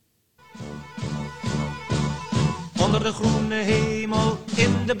Onder de groene hemel,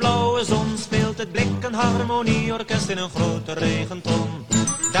 in de blauwe zon, speelt het Blikken Harmonieorkest in een grote regenton.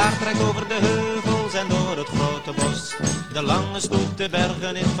 Daar trekt over de heuvels en door het grote bos de lange stoet de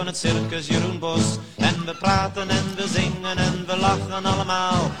bergen in van het circus Jeroen Bos. En we praten en we zingen en we lachen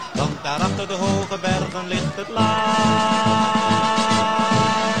allemaal, want daar achter de hoge bergen ligt het land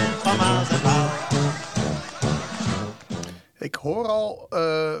van Maas en Waal. Ik hoor al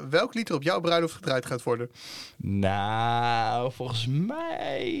welk lied er op jouw bruiloft gedraaid gaat worden. Nou, volgens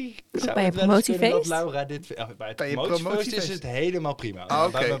mij zou bij je het wel eens kunnen dat promotiefeest? Laura dit... bij het Bij je promotiefeest promotiefeest? is het helemaal prima. Ah,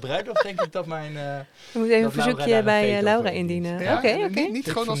 oké. Bij mijn bruiloft denk ik dat mijn... We moeten even dat een Laura verzoekje daar bij een veto Laura voor indienen. indient. Oké, Ja, oké. Niet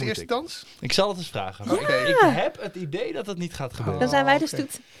gewoon als vermoed eerste ik. dans? Ik zal het eens vragen. Maar Oké. ik heb het idee dat het niet gaat gebeuren. Dan zijn wij de oké.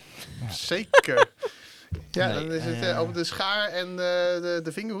 stoet. Zeker. Ja, Nee, dan is het over de schaar en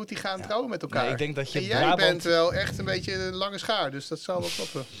de vingerhoed die gaan trouwen met elkaar. Nee, ik denk dat je en jij Brabant... bent wel echt een beetje een lange schaar, dus dat zal wel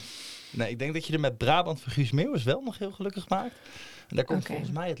kloppen. Nee, ik denk dat je er met Brabant voor Guus Meeuwis wel nog heel gelukkig maakt. En daar komt Oké.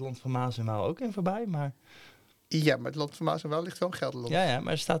 volgens mij het land van Maas en Waal ook in voorbij. Maar Ja, maar het land van Maas en Waal ligt wel in Gelderland. ja,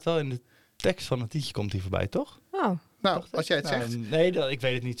 maar er staat wel in de tekst van het liedje komt hij voorbij, toch? Oh, Nou, Toch? als jij het zegt. Nee, ik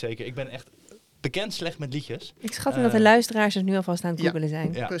weet het niet zeker. Ik ben echt bekend slecht met liedjes. ik schat in dat de luisteraars het nu alvast aan het ja. googelen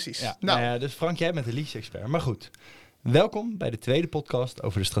zijn. Ja, Precies. Ja. Nou. Nou ja, dus Frank, jij bent de liedje-expert. Maar goed, welkom bij de tweede podcast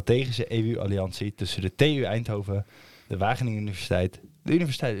over de strategische EWUU-alliantie tussen de TU Eindhoven, de Wageningen Universiteit, de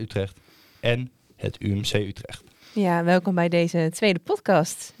Universiteit Utrecht en het UMC Utrecht. Ja, welkom bij deze tweede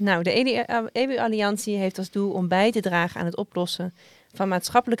podcast. Nou, de EWUU-alliantie heeft als doel om bij te dragen aan het oplossen van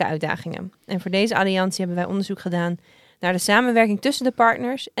maatschappelijke uitdagingen. En voor deze alliantie hebben wij onderzoek gedaan naar de samenwerking tussen de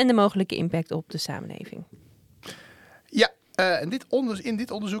partners en de mogelijke impact op de samenleving. Ja, en in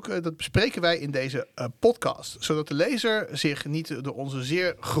dit onderzoek dat bespreken wij in deze podcast. Zodat de lezer zich niet door onze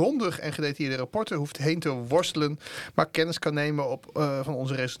zeer grondig en gedetailleerde rapporten hoeft heen te worstelen, maar kennis kan nemen van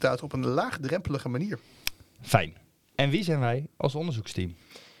onze resultaten op een laagdrempelige manier. Fijn. En wie zijn wij als onderzoeksteam?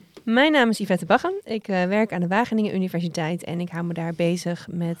 Mijn naam is Yvette Baggen. Ik werk aan de Wageningen Universiteit en ik hou me daar bezig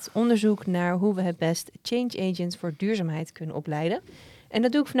met onderzoek naar hoe we het best change agents voor duurzaamheid kunnen opleiden. En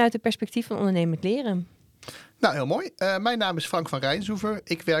dat doe ik vanuit het perspectief van ondernemend leren. Nou, heel mooi. Mijn naam is Frank van Rijnsoever.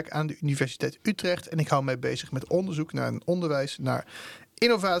 Ik werk aan de Universiteit Utrecht en ik hou mij bezig met onderzoek naar een onderwijs naar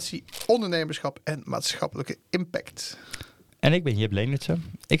innovatie, ondernemerschap en maatschappelijke impact. En ik ben Jip Leenertsen.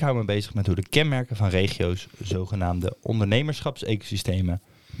 Ik hou me bezig met hoe de kenmerken van regio's, zogenaamde ondernemerschapsecosystemen,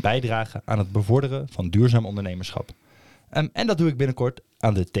 bijdragen aan het bevorderen van duurzaam ondernemerschap. En dat doe ik binnenkort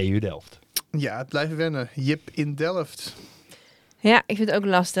aan de TU Delft. Ja, het blijven wennen. Jip in Delft. Ja, ik vind het ook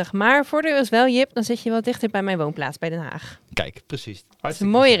lastig. Maar voordeel is wel, Jip, dan zit je wat dichter bij mijn woonplaats bij Den Haag. Kijk, precies. Het is een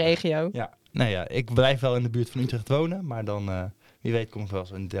mooie regio. Ja, nou ja, ik blijf wel in de buurt van Utrecht wonen, maar dan, wie weet, kom ik wel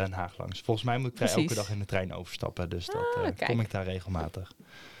eens in Den Haag langs. Volgens mij moet ik daar Precies. elke dag in de trein overstappen, dus kijk. kom ik daar regelmatig.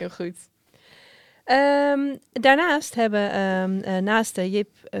 Heel goed. Daarnaast hebben, naast Jip,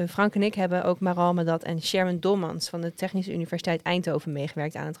 Frank en ik hebben ook Maral Medat en Sharon Dommans van de Technische Universiteit Eindhoven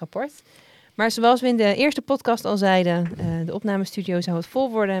meegewerkt aan het rapport. Maar zoals we in de eerste podcast al zeiden, de opnamestudio zou het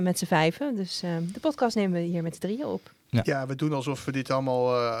vol worden met z'n vijven. Dus de podcast nemen we hier met z'n drieën op. Ja, we doen alsof we dit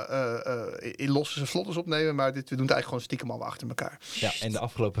allemaal in losse en vlottes opnemen, maar we doen het eigenlijk gewoon stiekem allemaal achter elkaar. Ja, in de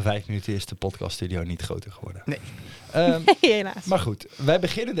afgelopen 5 minuten is de podcaststudio niet groter geworden. Nee. Helaas. Maar goed, wij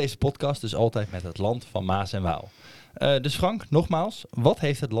beginnen deze podcast dus altijd met het land van Maas en Waal. Dus Frank, nogmaals, wat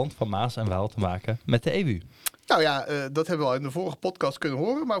heeft het land van Maas en Waal te maken met de EWUU? Nou ja, dat hebben we al in de vorige podcast kunnen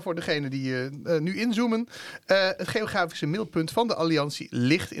horen. Maar voor degenen die nu inzoomen. Het geografische middelpunt van de alliantie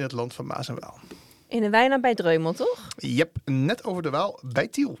ligt in het land van Maas en Waal. In een weiland bij Dreumel, toch? Yep, net over de Waal bij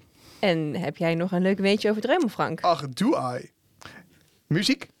Tiel. En heb jij nog een leuk weetje over Dreumel, Frank? Ach, doe I.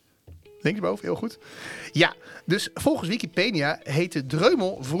 Muziek. Linksboven, heel goed. Ja, dus volgens Wikipedia heette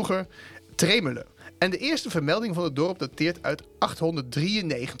Dreumel vroeger Tremelen. En de eerste vermelding van het dorp dateert uit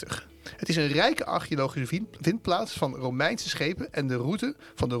 893. Het is een rijke archeologische vindplaats van Romeinse schepen en de route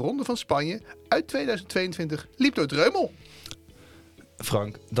van de Ronde van Spanje uit 2022 liep door Dreumel.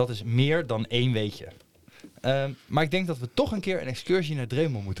 Frank, dat is meer dan 1 weetje. Maar ik denk dat we toch een keer een excursie naar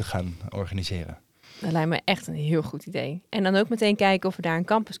Dreumel moeten gaan organiseren. Dat lijkt me echt een heel goed idee. En dan ook meteen kijken of we daar een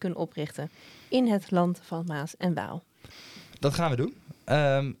campus kunnen oprichten in het land van Maas en Waal. Dat gaan we doen.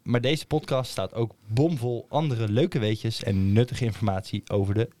 Maar deze podcast staat ook bomvol andere leuke weetjes en nuttige informatie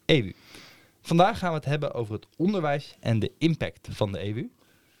over de EWUU. Vandaag gaan we het hebben over het onderwijs en de impact van de EWUU.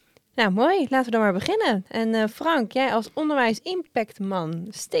 Nou, mooi. Laten we dan maar beginnen. En Frank, jij als onderwijs-impactman,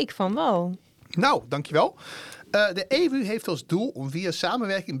 steek van wal. Nou, dankjewel. De EWUU heeft als doel om via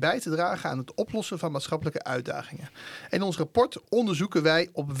samenwerking bij te dragen aan het oplossen van maatschappelijke uitdagingen. In ons rapport onderzoeken wij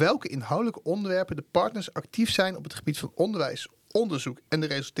op welke inhoudelijke onderwerpen de partners actief zijn op het gebied van onderwijs, onderzoek en de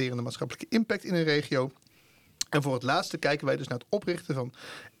resulterende maatschappelijke impact in een regio. En voor het laatste kijken wij dus naar het oprichten van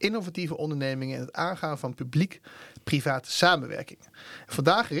innovatieve ondernemingen en het aangaan van publiek-private samenwerking.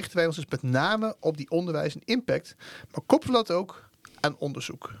 Vandaag richten wij ons dus met name op die onderwijs en impact, maar koppelen dat ook aan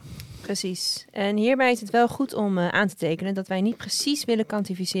onderzoek. Precies. En hierbij is het wel goed om aan te tekenen dat wij niet precies willen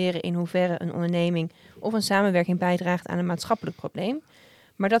kwantificeren in hoeverre een onderneming of een samenwerking bijdraagt aan een maatschappelijk probleem,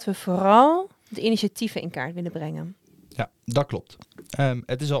 maar dat we vooral de initiatieven in kaart willen brengen. Ja, dat klopt.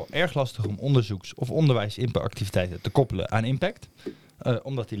 Het is al erg lastig om onderzoeks- of onderwijs-impactactiviteiten te koppelen aan impact,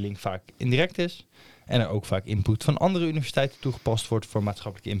 omdat die link vaak indirect is en er ook vaak input van andere universiteiten toegepast wordt voor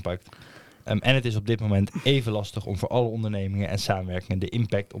maatschappelijke impact. En het is op dit moment even lastig om voor alle ondernemingen en samenwerkingen de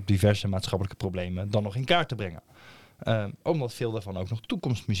impact op diverse maatschappelijke problemen dan nog in kaart te brengen. Omdat veel daarvan ook nog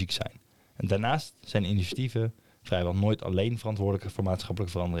toekomstmuziek zijn. En daarnaast zijn initiatieven vrijwel nooit alleen verantwoordelijk voor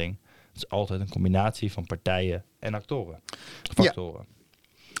maatschappelijke verandering. Het is altijd een combinatie van partijen en factoren.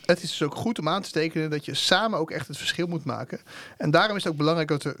 Het is dus ook goed om aan te tekenen dat je samen ook echt het verschil moet maken. En daarom is het ook belangrijk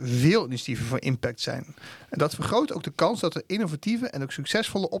dat er veel initiatieven voor impact zijn. En dat vergroot ook de kans dat er innovatieve en ook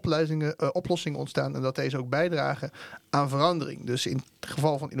succesvolle oplossingen ontstaan. En dat deze ook bijdragen aan verandering. Dus in het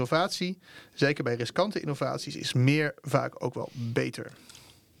geval van innovatie, zeker bij riskante innovaties, is meer vaak ook wel beter.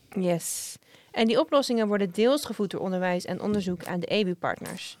 Yes. En die oplossingen worden deels gevoed door onderwijs en onderzoek aan de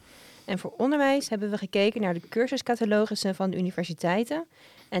EWUU-partners. En voor onderwijs hebben we gekeken naar de cursuscatalogussen van de universiteiten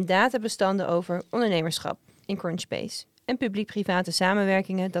en databestanden over ondernemerschap in Crunchbase en publiek-private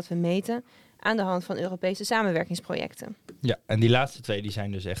samenwerkingen dat we meten aan de hand van Europese samenwerkingsprojecten. Ja, en die laatste twee die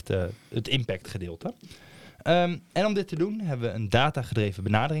zijn dus echt het impactgedeelte. En om dit te doen hebben we een datagedreven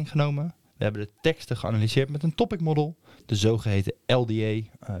benadering genomen. We hebben de teksten geanalyseerd met een topic model, de zogeheten LDA,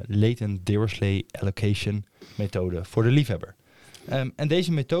 Latent Dirichlet Allocation methode voor de liefhebber. En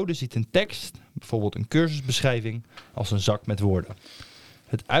deze methode ziet een tekst, bijvoorbeeld een cursusbeschrijving, als een zak met woorden.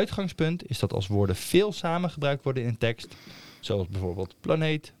 Het uitgangspunt is dat als woorden veel samen gebruikt worden in een tekst, zoals bijvoorbeeld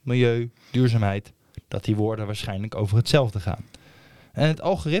planeet, milieu, duurzaamheid, dat die woorden waarschijnlijk over hetzelfde gaan. En het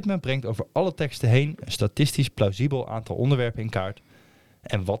algoritme brengt over alle teksten heen een statistisch plausibel aantal onderwerpen in kaart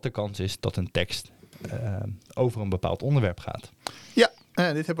en wat de kans is dat een tekst over een bepaald onderwerp gaat. Ja,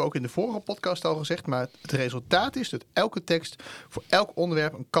 dit hebben we ook in de vorige podcast al gezegd, maar het resultaat is dat elke tekst voor elk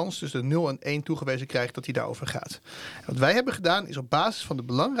onderwerp een kans tussen de 0 en 1 toegewezen krijgt dat hij daarover gaat. En wat wij hebben gedaan is op basis van de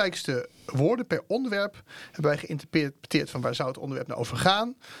belangrijkste woorden per onderwerp hebben wij geïnterpreteerd van waar zou het onderwerp nou over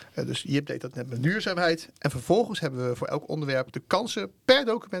gaan. Dus Jip deed dat net met duurzaamheid. En vervolgens hebben we voor elk onderwerp de kansen per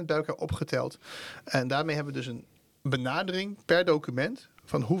document bij elkaar opgeteld. En daarmee hebben we dus een benadering per document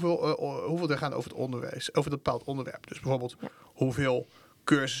van hoeveel er gaan over het onderwijs, over dat bepaald onderwerp. Dus bijvoorbeeld hoeveel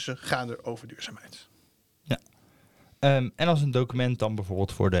cursussen gaan er over duurzaamheid. Ja. En als een document dan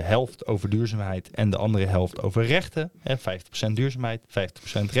bijvoorbeeld voor de helft over duurzaamheid en de andere helft over rechten, 50% duurzaamheid,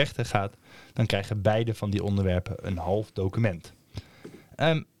 50% rechten gaat, dan krijgen beide van die onderwerpen een half document.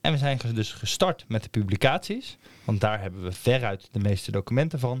 En we zijn dus gestart met de publicaties, want daar hebben we veruit de meeste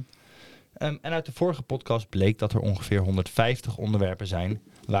documenten van. En uit de vorige podcast bleek dat er ongeveer 150 onderwerpen zijn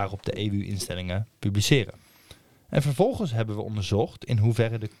waarop de EWUU-instellingen publiceren. En vervolgens hebben we onderzocht in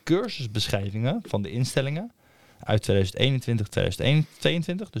hoeverre de cursusbeschrijvingen van de instellingen uit 2021,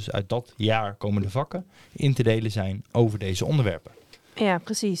 2022, dus uit dat jaar komende vakken, in te delen zijn over deze onderwerpen. Ja,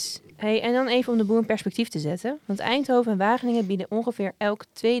 precies. Hey, en dan even om de boel in perspectief te zetten. Want Eindhoven en Wageningen bieden ongeveer elk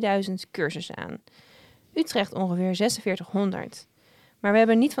 2000 cursussen aan. Utrecht ongeveer 4600. Maar we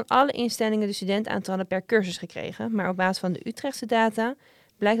hebben niet van alle instellingen de studentaantallen per cursus gekregen. Maar op basis van de Utrechtse data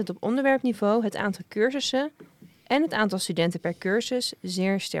blijkt dat op onderwerpniveau het aantal cursussen en het aantal studenten per cursus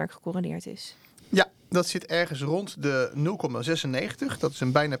zeer sterk gecorreleerd is. Ja, dat zit ergens rond de 0,96. Dat is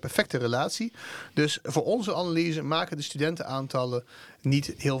een bijna perfecte relatie. Dus voor onze analyse maken de studentenaantallen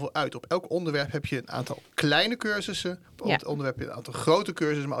niet heel veel uit. Op elk onderwerp heb je een aantal kleine cursussen. Op het onderwerp heb je een aantal grote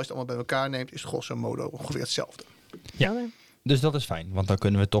cursussen. Maar als je het allemaal bij elkaar neemt, is het grosso modo ongeveer hetzelfde. Ja, dus dat is fijn, want dan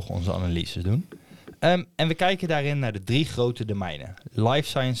kunnen we toch onze analyses doen. En we kijken daarin naar de 3 grote domeinen. Life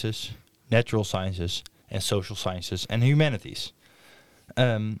Sciences, Natural Sciences en Social Sciences en Humanities.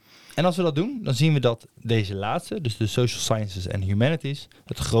 En als we dat doen, dan zien we dat deze laatste, dus de Social Sciences en Humanities,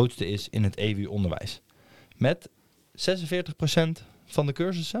 het grootste is in het EWUU-onderwijs. Met 46% van de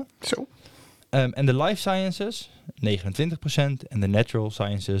cursussen. Zo. En de Life Sciences 29% en de Natural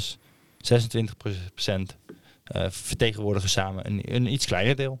Sciences 26% vertegenwoordigen samen een iets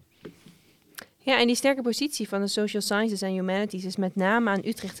kleiner deel. Ja, en die sterke positie van de Social Sciences en Humanities is met name aan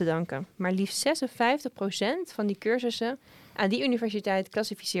Utrecht te danken. Maar liefst 56% van die cursussen aan die universiteit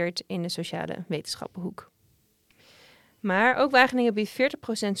klassificeert in de sociale wetenschappenhoek. Maar ook Wageningen biedt 40%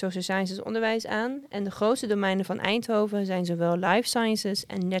 social sciences onderwijs aan. En de grootste domeinen van Eindhoven zijn zowel life sciences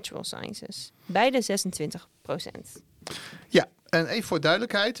en natural sciences. Beide 26%. Ja, en even voor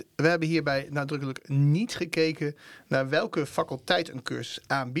duidelijkheid. We hebben hierbij nadrukkelijk niet gekeken naar welke faculteit een cursus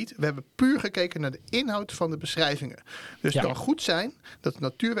aanbiedt. We hebben puur gekeken naar de inhoud van de beschrijvingen. Dus het kan goed zijn dat de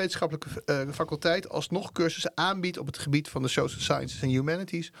natuurwetenschappelijke faculteit alsnog cursussen aanbiedt op het gebied van de social sciences en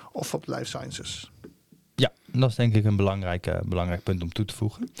humanities of op life sciences. Ja, dat is denk ik een belangrijk punt om toe te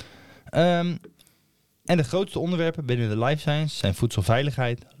voegen. En de grootste onderwerpen binnen de life science zijn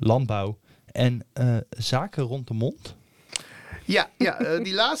voedselveiligheid, landbouw en zaken rond de mond. Ja,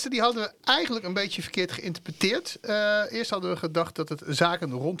 die laatste die hadden we eigenlijk een beetje verkeerd geïnterpreteerd. Eerst hadden we gedacht dat het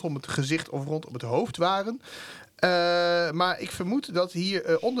zaken rondom het gezicht of rondom het hoofd waren. Maar ik vermoed dat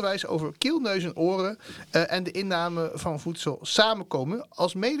hier onderwijs over keel, neus en oren en de inname van voedsel samenkomen.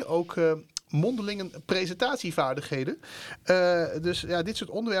 Als mede ook mondelingen presentatievaardigheden. Dus ja, dit soort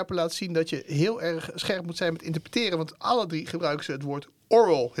onderwerpen laat zien dat je heel erg scherp moet zijn met interpreteren. Want alle drie gebruiken ze het woord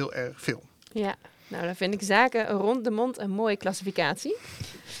oral heel erg veel. Ja, nou dan vind ik zaken rond de mond een mooie klassificatie.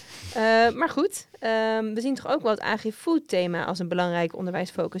 Maar goed, we zien toch ook wel het agri-food thema als een belangrijke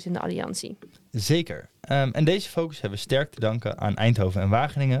onderwijsfocus in de Alliantie. Zeker. En deze focus hebben we sterk te danken aan Eindhoven en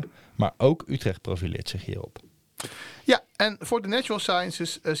Wageningen. Maar ook Utrecht profileert zich hierop. Ja, en voor de natural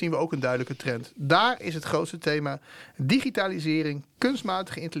sciences zien we ook een duidelijke trend. Daar is het grootste thema digitalisering,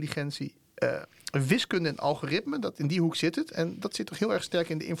 kunstmatige intelligentie, wiskunde en algoritme. Dat in die hoek zit het. En dat zit toch heel erg sterk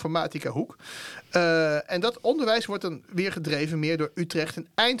in de informatica hoek. En dat onderwijs wordt dan weer gedreven meer door Utrecht en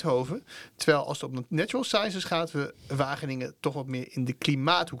Eindhoven. Terwijl als het om de natural sciences gaat, we Wageningen toch wat meer in de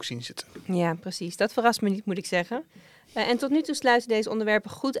klimaathoek zien zitten. Ja, precies. Dat verrast me niet, moet ik zeggen. En tot nu toe sluiten deze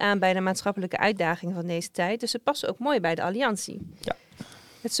onderwerpen goed aan bij de maatschappelijke uitdagingen van deze tijd. Dus ze passen ook mooi bij de Alliantie. Ja.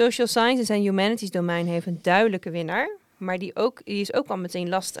 Het social sciences en humanities domein heeft een duidelijke winnaar. Maar die is ook al meteen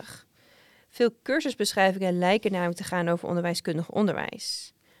lastig. Veel cursusbeschrijvingen lijken namelijk te gaan over onderwijskundig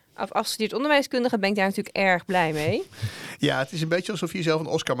onderwijs. Als afgestudeerd onderwijskundige ben ik daar natuurlijk erg blij mee. Ja, het is een beetje alsof je jezelf een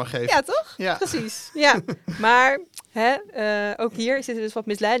Oscar mag geven. Ja, toch? Ja. Precies. Ja. Maar ook hier zitten dus wat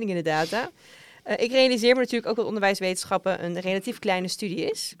misleidingen in de data. Ik realiseer me natuurlijk ook dat onderwijswetenschappen een relatief kleine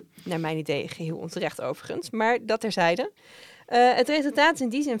studie is. Naar mijn idee geheel onterecht overigens, maar dat terzijde. Het resultaat is in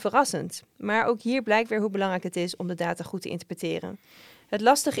die zin verrassend. Maar ook hier blijkt weer hoe belangrijk het is om de data goed te interpreteren. Het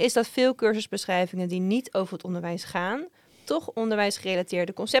lastige is dat veel cursusbeschrijvingen die niet over het onderwijs gaan, toch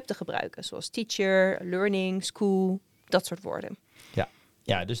onderwijsgerelateerde concepten gebruiken. Zoals teacher, learning, school, dat soort woorden.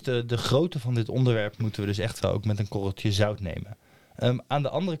 Ja, dus de grootte van dit onderwerp moeten we dus echt wel ook met een korreltje zout nemen. Aan de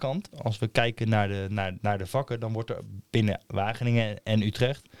andere kant, als we kijken naar de vakken, dan wordt er binnen Wageningen en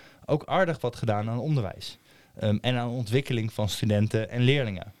Utrecht ook aardig wat gedaan aan onderwijs. En aan ontwikkeling van studenten en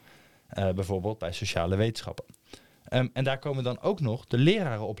leerlingen. Bijvoorbeeld bij sociale wetenschappen. En daar komen dan ook nog de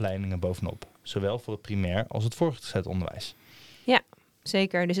lerarenopleidingen bovenop. Zowel voor het primair als het voortgezet onderwijs. Ja,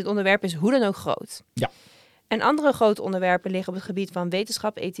 zeker. Dus het onderwerp is hoe dan ook groot. Ja. En andere grote onderwerpen liggen op het gebied van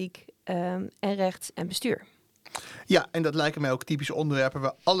wetenschap, ethiek en recht en bestuur. Ja, en dat lijken mij ook typische onderwerpen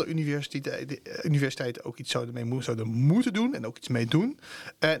waar alle universiteiten ook iets zouden moeten doen en ook iets mee doen.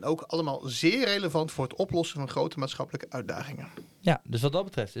 En ook allemaal zeer relevant voor het oplossen van grote maatschappelijke uitdagingen. Ja, dus wat dat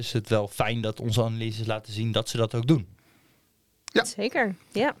betreft is het wel fijn dat onze analyses laten zien dat ze dat ook doen. Ja. Zeker,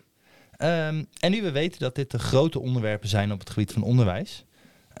 ja. En nu we weten dat dit de grote onderwerpen zijn op het gebied van onderwijs,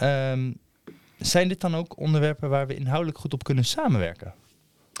 zijn dit dan ook onderwerpen waar we inhoudelijk goed op kunnen samenwerken?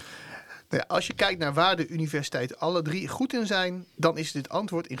 Nou ja, als je kijkt naar waar de universiteiten alle drie goed in zijn, dan is dit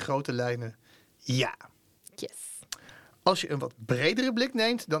antwoord in grote lijnen ja. Yes. Als je een wat bredere blik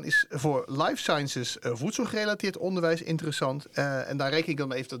neemt, dan is voor life sciences voedselgerelateerd onderwijs interessant. En daar reken ik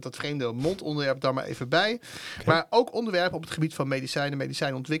dan even dat vreemde mondonderwerp daar maar even bij. Okay. Maar ook onderwerpen op het gebied van medicijnen,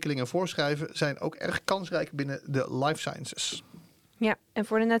 medicijnontwikkeling en voorschrijven zijn ook erg kansrijk binnen de life sciences. Ja, en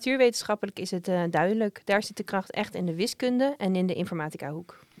voor de natuurwetenschappelijk is het duidelijk. Daar zit de kracht echt in de wiskunde en in de informatica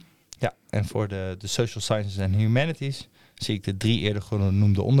hoek. Ja, en voor de social sciences en humanities zie ik de 3 eerder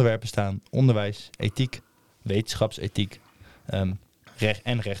genoemde onderwerpen staan. Onderwijs, ethiek, wetenschapsethiek,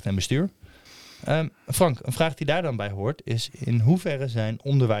 recht en bestuur. Frank, een vraag die daar dan bij hoort is: in hoeverre zijn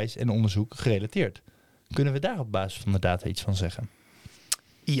onderwijs en onderzoek gerelateerd? Kunnen we daar op basis van de data iets van zeggen?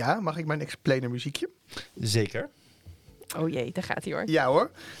 Ja, mag ik mijn explainer muziekje? Zeker. Oh jee, daar gaat hij hoor. Ja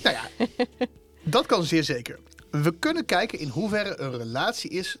hoor. Nou ja, dat kan zeer zeker. We kunnen kijken in hoeverre een relatie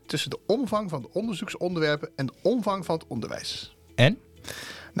is tussen de omvang van de onderzoeksonderwerpen en de omvang van het onderwijs. En?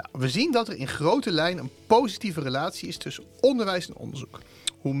 Nou, we zien dat er in grote lijnen een positieve relatie is tussen onderwijs en onderzoek.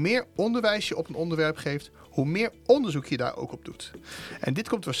 hoe meer onderwijs je op een onderwerp geeft, hoe meer onderzoek je daar ook op doet. En dit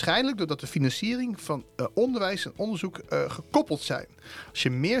komt waarschijnlijk doordat de financiering van onderwijs en onderzoek gekoppeld zijn. Als je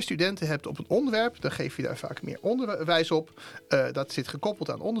meer studenten hebt op een onderwerp, dan geef je daar vaak meer onderwijs op. Dat zit gekoppeld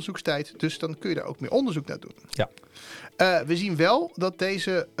aan onderzoekstijd, dus dan kun je daar ook meer onderzoek naar doen. Ja. We zien wel dat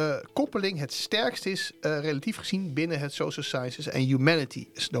deze koppeling het sterkst is, relatief gezien, binnen het social sciences en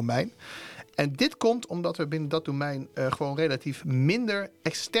humanities domein. En dit komt omdat er binnen dat domein gewoon relatief minder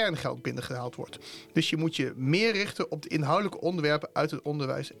extern geld binnengehaald wordt. Dus je moet je meer richten op de inhoudelijke onderwerpen uit het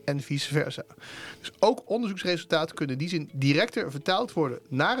onderwijs en vice versa. Dus ook onderzoeksresultaten kunnen in die zin directer vertaald worden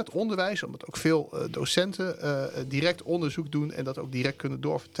naar het onderwijs, omdat ook veel docenten direct onderzoek doen en dat ook direct kunnen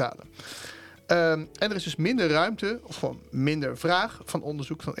doorvertalen. En er is dus minder ruimte, of gewoon minder vraag van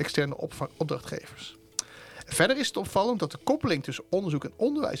onderzoek van externe opdrachtgevers. Verder is het opvallend dat de koppeling tussen onderzoek en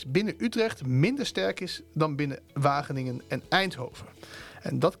onderwijs binnen Utrecht minder sterk is dan binnen Wageningen en Eindhoven.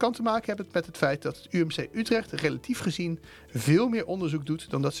 En dat kan te maken hebben met het feit dat het UMC Utrecht relatief gezien veel meer onderzoek doet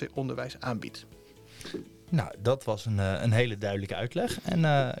dan dat ze onderwijs aanbiedt. Nou, dat was een hele duidelijke uitleg.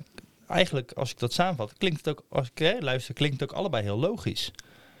 En eigenlijk, als ik dat samenvat, klinkt het ook, als ik luister, klinkt het ook allebei heel logisch.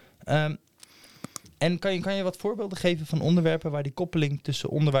 En kan je wat voorbeelden geven van onderwerpen waar die koppeling tussen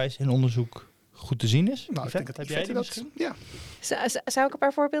onderwijs en onderzoek goed te zien is? Nou, ik denk dat heb jij die misschien? Ja. Zou ik een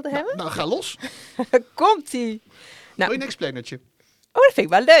paar voorbeelden hebben? Nou, ga los. Komt-ie! Wil je een explainertje? Oh, dat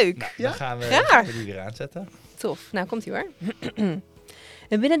vind ik wel leuk. Nou, Ja? dan gaan Graag. we die weer aanzetten. Tof. Nou, komt-ie hoor.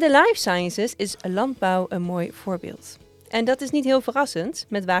 En binnen de life sciences is landbouw een mooi voorbeeld. En dat is niet heel verrassend,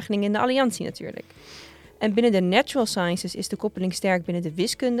 met Wageningen in de alliantie natuurlijk. En binnen de natural sciences is de koppeling sterk binnen de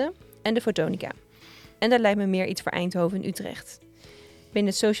wiskunde en de fotonica. En dat lijkt me meer iets voor Eindhoven en Utrecht.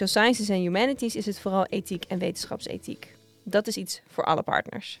 Binnen social sciences en humanities is het vooral ethiek en wetenschapsethiek. Dat is iets voor alle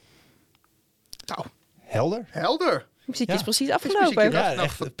partners. Nou, Helder. helder. Muziek is precies Is afgelopen. muziekje Ja, nou,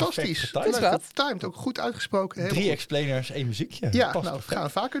 echt fantastisch. perfect getimed. Getimed, ook goed uitgesproken. Helemaal 3 goed. explainers, 1 muziekje. Ja, Past nou, perfect. gaan we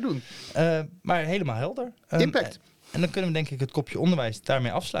vaker doen. Maar helemaal helder. Impact. En dan kunnen we denk ik het kopje onderwijs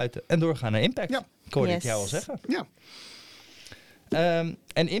daarmee afsluiten en doorgaan naar impact. Ja. Ik hoorde Yes. het jou al zeggen. Ja.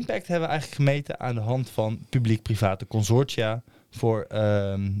 En impact hebben we eigenlijk gemeten aan de hand van publiek-private consortia voor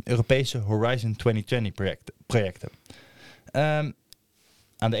Europese Horizon 2020 projecten.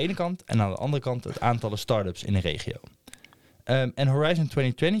 Aan de ene kant en aan de andere kant het aantal start-ups in de regio. En Horizon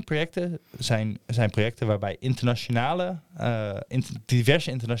 2020 projecten zijn projecten waarbij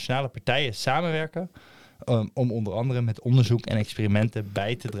diverse internationale partijen samenwerken om onder andere met onderzoek en experimenten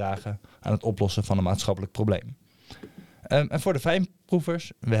bij te dragen aan het oplossen van een maatschappelijk probleem. En voor de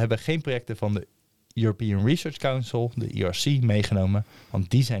fijnproevers, we hebben geen projecten van de European Research Council, de ERC, meegenomen, want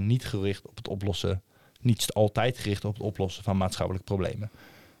die zijn niet gericht op het oplossen, niet altijd gericht op het oplossen van maatschappelijke problemen.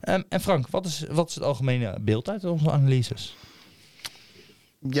 En Frank, wat is het algemene beeld uit onze analyses?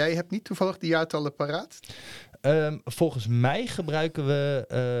 Jij hebt niet toevallig de jaartallen paraat? Volgens mij gebruiken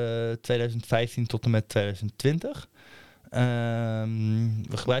we 2015 tot en met 2020.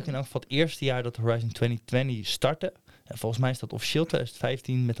 We gebruiken in elk geval het eerste jaar dat Horizon 2020 startte. En volgens mij is dat officieel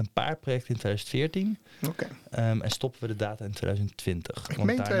 2015 met een paar projecten in 2014. Oké. En stoppen we de data in 2020. Ik Want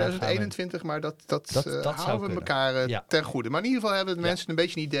meen daarna 2021, maar dat zou houden we kunnen. elkaar Ja. ten goede. Maar in ieder geval hebben de Ja. mensen een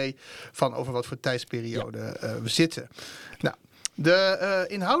beetje een idee van over wat voor tijdsperiode we zitten. Nou,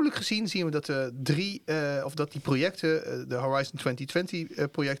 inhoudelijk gezien zien we dat die projecten, de Horizon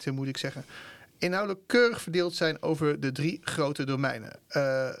 2020 projecten moet ik zeggen, inhoudelijk keurig verdeeld zijn over de 3 grote domeinen.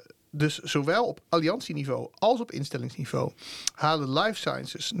 Dus zowel op alliantieniveau als op instellingsniveau halen life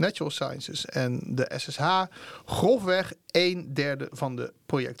sciences, natural sciences en de SSH grofweg 1/3 van de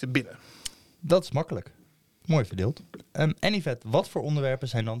projecten binnen. Dat is makkelijk. Mooi verdeeld. En Yvette, wat voor onderwerpen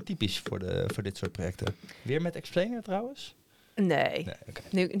zijn dan typisch voor dit soort projecten? Weer met explainer trouwens? Nee, Oké.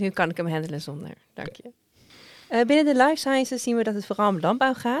 nu kan ik hem handelen zonder. Dank je. Binnen de life sciences zien we dat het vooral om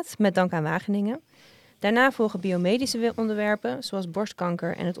landbouw gaat, met dank aan Wageningen. Daarna volgen biomedische onderwerpen, zoals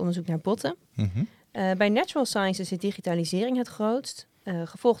borstkanker en het onderzoek naar botten. Mhm. Bij natural sciences is digitalisering het grootst,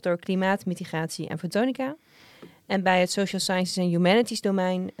 gevolgd door klimaat, mitigatie en fotonica. En bij het social sciences en humanities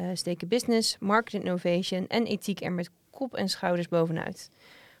domein steken business, market innovation en ethiek er met kop en schouders bovenuit.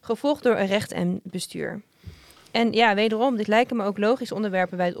 Gevolgd door recht en bestuur. En ja, wederom, dit lijken me ook logische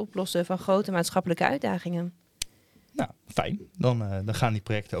onderwerpen bij het oplossen van grote maatschappelijke uitdagingen. Nou, fijn. Dan gaan die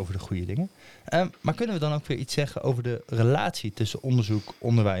projecten over de goede dingen. Maar kunnen we dan ook weer iets zeggen over de relatie tussen onderzoek,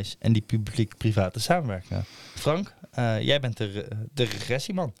 onderwijs en die publiek-private samenwerkingen? Frank, jij bent de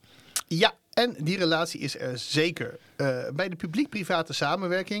regressieman. Ja, en die relatie is er zeker. Bij de publiek-private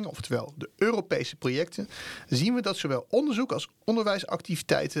samenwerking, oftewel de Europese projecten, zien we dat zowel onderzoek als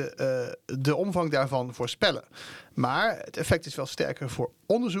onderwijsactiviteiten de omvang daarvan voorspellen. Maar het effect is wel sterker voor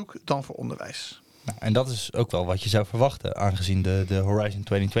onderzoek dan voor onderwijs. Nou, en dat is ook wel wat je zou verwachten, aangezien de Horizon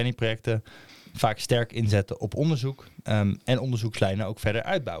 2020 projecten vaak sterk inzetten op onderzoek en onderzoekslijnen ook verder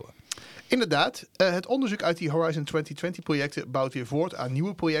uitbouwen. Inderdaad, het onderzoek uit die Horizon 2020 projecten bouwt weer voort aan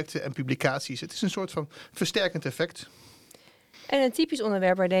nieuwe projecten en publicaties. Het is een soort van versterkend effect. En een typisch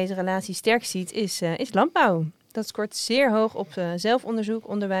onderwerp waar deze relatie sterk ziet is landbouw. Dat scoort zeer hoog op zelfonderzoek,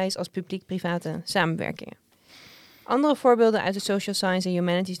 onderwijs als publiek-private samenwerkingen. Andere voorbeelden uit het social science en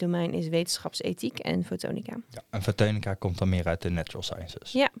humanities domein is wetenschapsethiek en fotonica. Ja, en fotonica komt dan meer uit de natural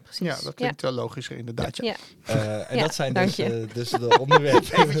sciences. Ja, precies. Ja, dat klinkt wel logischer inderdaad. Ja. En Ja, dat zijn dank dus de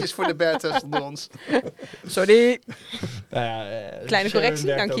onderwerpen. Eventjes voor de Bertus onder ons. Sorry. Kleine Kleine correctie,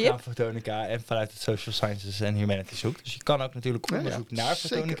 dank je. Aan fotonica en vanuit het social sciences en humanities hoek. Dus je kan ook natuurlijk onderzoek naar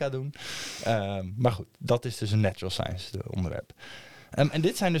fotonica doen. Maar goed, dat is dus een natural science onderwerp. En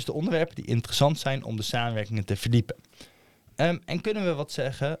dit zijn dus de onderwerpen die interessant zijn om de samenwerkingen te verdiepen. En kunnen we wat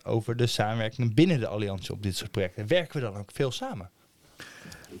zeggen over de samenwerkingen binnen de alliantie op dit soort projecten? Werken we dan ook veel samen?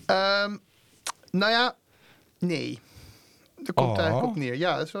 Nou ja, nee. Daar komt het eigenlijk op neer.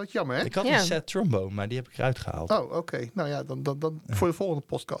 Ja, dat is wel wat jammer, hè? Ik had een set trombone, maar die heb ik eruit gehaald. Oh, oké. Nou ja, dan voor de volgende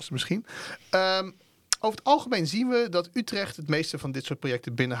podcast misschien. Over het algemeen zien we dat Utrecht het meeste van dit soort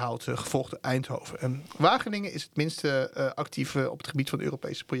projecten binnenhaalt, gevolgd door Eindhoven. Wageningen is het minste actief op het gebied van de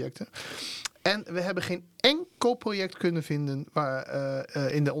Europese projecten. En we hebben geen enkel project kunnen vinden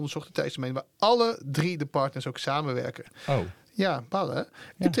in de onderzochte tijdsdomein waar alle 3 de partners ook samenwerken. Oh. Ja, ballen. Hè?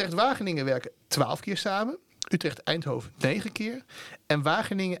 Ja. Utrecht-Wageningen werken 12 keer samen. Utrecht-Eindhoven 9 keer. En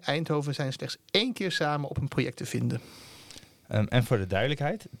Wageningen-Eindhoven zijn slechts 1 keer samen op een project te vinden. En voor de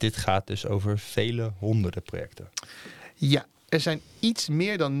duidelijkheid, dit gaat dus over vele honderden projecten. Ja, er zijn iets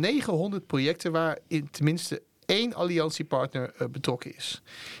meer dan 900 projecten waarin tenminste 1 alliantiepartner betrokken is.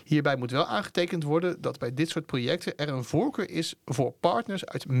 Hierbij moet wel aangetekend worden dat bij dit soort projecten er een voorkeur is voor partners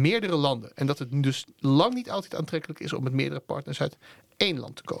uit meerdere landen. En dat het dus lang niet altijd aantrekkelijk is om met meerdere partners uit 1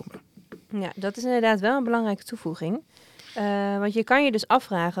 land te komen. Ja, dat is inderdaad wel een belangrijke toevoeging. Want je kan je dus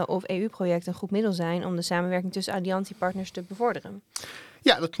afvragen of EU-projecten een goed middel zijn om de samenwerking tussen alliantiepartners te bevorderen.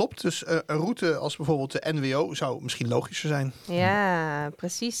 Ja, dat klopt. Dus een route als bijvoorbeeld de NWO zou misschien logischer zijn. Ja,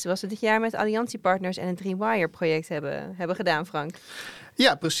 precies. Zoals we dit jaar met alliantiepartners en het Rewire-project hebben gedaan, Frank.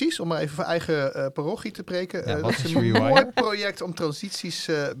 Ja, precies. Om maar even voor eigen parochie te preken. Ja, dat wat is is een Rewire? mooi project om transities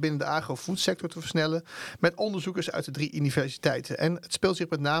binnen de agro-foodsector te versnellen. Met onderzoekers uit de 3 universiteiten. En het speelt zich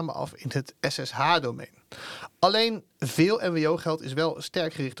met name af in het SSH-domein. Alleen veel NWO-geld is wel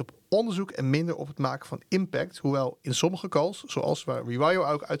sterk gericht op onderzoek en minder op het maken van impact. Hoewel in sommige calls, zoals waar Rewire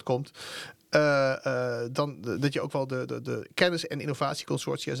ook uitkomt, dan dat je ook wel de kennis- en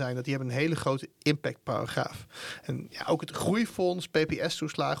innovatieconsortia zijn, dat die hebben een hele grote impactparagraaf. En ja, ook het groeifonds,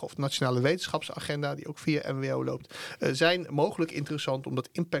 PPS-toeslagen of de Nationale Wetenschapsagenda, die ook via NWO loopt, zijn mogelijk interessant om dat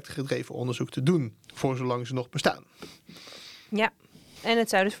impactgedreven onderzoek te doen, voor zolang ze nog bestaan. Ja, en het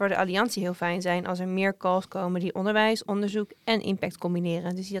zou dus voor de alliantie heel fijn zijn als er meer calls komen die onderwijs, onderzoek en impact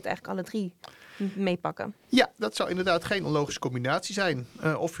combineren. Dus die dat eigenlijk alle 3 meepakken. Ja, dat zou inderdaad geen onlogische combinatie zijn.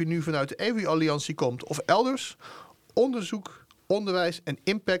 Of je nu vanuit de EWUU-alliantie komt of elders. Onderzoek, onderwijs en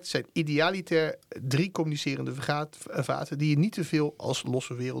impact zijn idealitair 3 communicerende vaten die je niet te veel als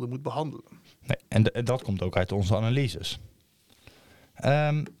losse werelden moet behandelen. Nee, en dat komt ook uit onze analyses.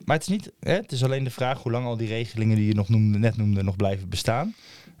 Maar het is alleen de vraag hoe lang al die regelingen die je net noemde nog blijven bestaan.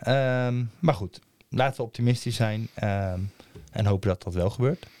 Maar goed, laten we optimistisch zijn en hopen dat dat wel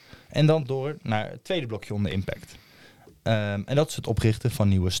gebeurt. En dan door naar het tweede blokje onder impact. En dat is het oprichten van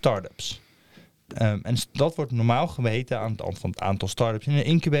nieuwe start-ups. En dat wordt normaal gemeten aan het aantal start-ups in een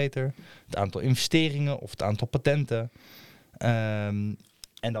incubator, het aantal investeringen of het aantal patenten.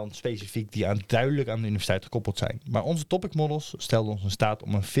 En dan specifiek die duidelijk aan de universiteit gekoppeld zijn. Maar onze topic models stelden ons in staat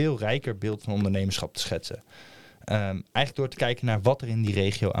om een veel rijker beeld van ondernemerschap te schetsen. Eigenlijk door te kijken naar wat er in die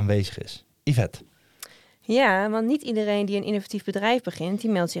regio aanwezig is. Yvette. Ja, want niet iedereen die een innovatief bedrijf begint, die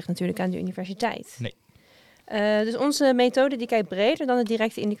meldt zich natuurlijk aan de universiteit. Nee. Dus onze methode die kijkt breder dan de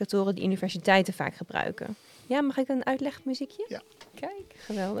directe indicatoren die universiteiten vaak gebruiken. Ja, mag ik een uitlegmuziekje? Ja. Kijk,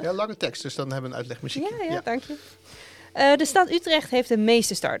 geweldig. Ja, lange tekst, dus dan hebben we een uitlegmuziek. Ja, dank je. De stad Utrecht heeft de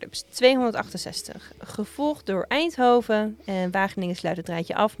meeste start-ups, 268. Gevolgd door Eindhoven en Wageningen sluit het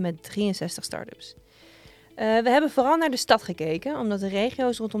rijtje af met 63 start-ups. We hebben vooral naar de stad gekeken, omdat de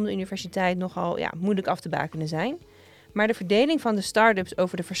regio's rondom de universiteit nogal moeilijk af te bakenen zijn. Maar de verdeling van de start-ups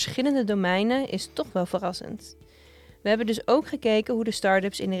over de verschillende domeinen is toch wel verrassend. We hebben dus ook gekeken hoe de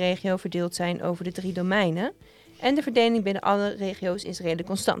start-ups in de regio verdeeld zijn over de 3 domeinen. En de verdeling binnen alle regio's is redelijk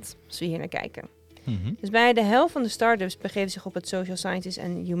constant, als we hier naar kijken. Dus bijna de helft van de start-ups begeven zich op het social sciences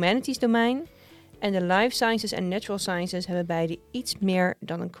en humanities domein. En de life sciences en natural sciences hebben beide iets meer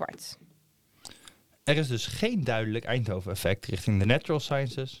dan een kwart. Er is dus geen duidelijk Eindhoven-effect richting de natural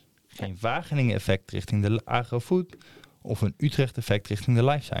sciences, geen Wageningen-effect richting de agrofood of een Utrecht-effect richting de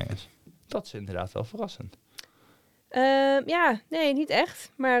life science. Dat is inderdaad wel verrassend. Nee, niet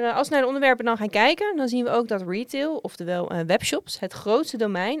echt. Maar als we naar de onderwerpen dan gaan kijken, dan zien we ook dat retail, oftewel webshops, het grootste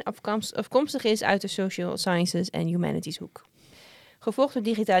domein afkomstig is uit de social sciences en humanities hoek. Gevolgd door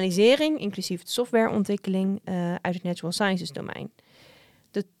digitalisering, inclusief de softwareontwikkeling uit het natural sciences domein.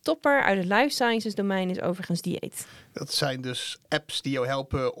 De topper uit het life sciences domein is overigens dieet. Dat zijn dus apps die jou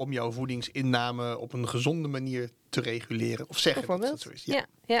helpen om jouw voedingsinname op een gezonde manier te reguleren. Of zeggen dat dat zo is.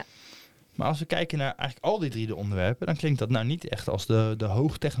 Ja. Maar als we kijken naar eigenlijk al die 3 onderwerpen, dan klinkt dat nou niet echt als de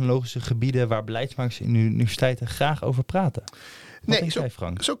hoogtechnologische gebieden waar beleidsmakers in de universiteiten graag over praten. Wat denk jij,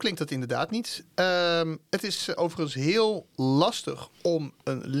 Frank? Zo klinkt dat inderdaad niet. Het is overigens heel lastig om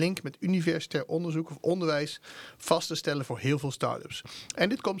een link met universitair onderzoek of onderwijs vast te stellen voor heel veel start-ups. En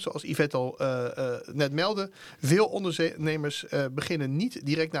dit komt, zoals Yvette al net meldde, veel ondernemers beginnen niet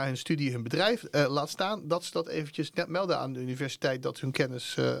direct na hun studie hun bedrijf. Laat staan dat ze dat eventjes net melden aan de universiteit, dat hun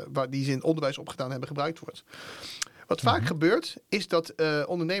kennis die ze in onderwijs opgedaan hebben gebruikt wordt. Wat vaak gebeurt, is dat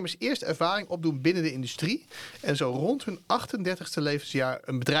ondernemers eerst ervaring opdoen binnen de industrie en zo rond hun 38e levensjaar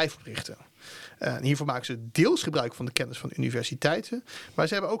een bedrijf oprichten. Hiervoor maken ze deels gebruik van de kennis van universiteiten, maar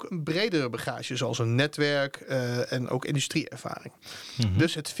ze hebben ook een bredere bagage, zoals een netwerk en ook industrieervaring.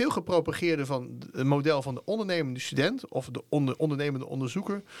 Dus het veel gepropageerde van het model van de ondernemende student of de ondernemende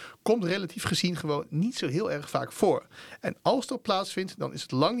onderzoeker komt relatief gezien gewoon niet zo heel erg vaak voor. En als dat plaatsvindt, dan is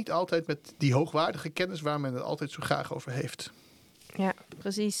het lang niet altijd met die hoogwaardige kennis waar men het altijd zo graag over heeft. Ja,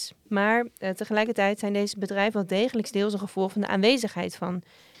 precies. Maar tegelijkertijd zijn deze bedrijven wel degelijk deels een gevolg van de aanwezigheid van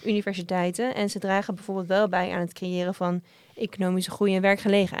universiteiten. En ze dragen bijvoorbeeld wel bij aan het creëren van economische groei en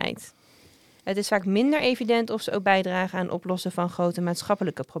werkgelegenheid. Het is vaak minder evident of ze ook bijdragen aan het oplossen van grote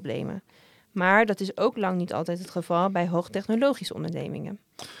maatschappelijke problemen. Maar dat is ook lang niet altijd het geval bij hoogtechnologische ondernemingen.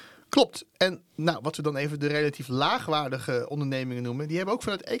 Klopt. En wat we dan even de relatief laagwaardige ondernemingen noemen, die hebben ook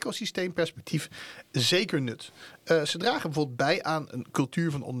vanuit ecosysteemperspectief zeker nut. Ze dragen bijvoorbeeld bij aan een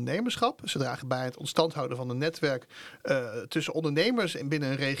cultuur van ondernemerschap. Ze dragen bij aan het ontstand houden van een netwerk tussen ondernemers en binnen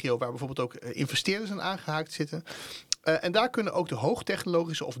een regio waar bijvoorbeeld ook investeerders aan aangehaakt zitten. En daar kunnen ook de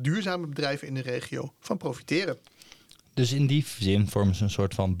hoogtechnologische of duurzame bedrijven in de regio van profiteren. Dus in die zin vormen ze een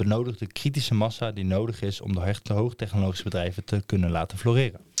soort van benodigde kritische massa die nodig is om de hoogtechnologische bedrijven te kunnen laten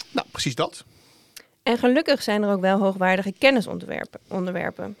floreren. Nou, precies dat. En gelukkig zijn er ook wel hoogwaardige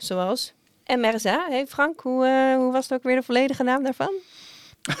kennisonderwerpen, zoals MRSA. Hey Frank, hoe was het ook weer de volledige naam daarvan?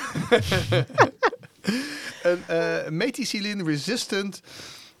 Een methicillin resistant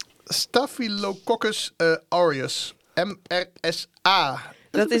Staphylococcus aureus, MRSA.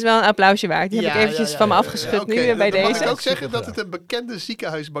 Dat is wel een applausje waard. Die heb ik eventjes van me afgeschud nu bij dan deze. mag ik ook zeggen dat het een bekende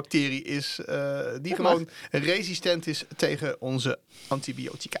ziekenhuisbacterie is die gewoon resistent is tegen onze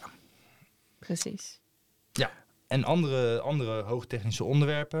antibiotica. Precies. Ja, en andere hoogtechnische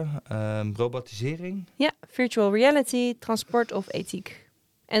onderwerpen, robotisering. Ja, virtual reality, transport of ethiek.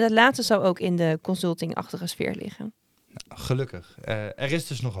 En dat laatste zou ook in de consulting-achtige sfeer liggen. Nou, gelukkig. Er is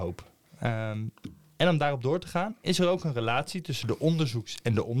dus nog hoop. En om daarop door te gaan, is er ook een relatie tussen de onderzoeks-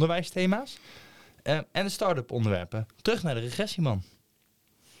 en de onderwijsthema's en de start-up onderwerpen. Terug naar de regressieman.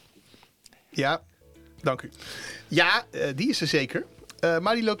 Ja, dank u. Ja, die is er zeker.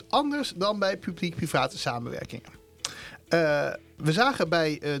 Maar die loopt anders dan bij publiek-private samenwerkingen. We zagen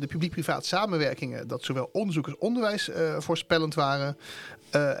bij de publiek-private samenwerkingen dat zowel onderzoek als onderwijs voorspellend waren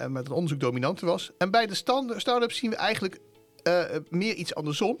en met een onderzoek dominanter was. En bij de start-ups zien we eigenlijk meer iets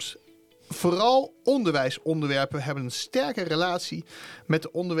andersoms. Vooral onderwijsonderwerpen hebben een sterke relatie met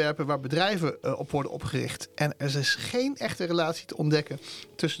de onderwerpen waar bedrijven op worden opgericht. En er is geen echte relatie te ontdekken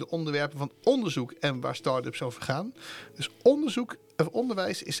tussen de onderwerpen van onderzoek en waar start-ups over gaan. Dus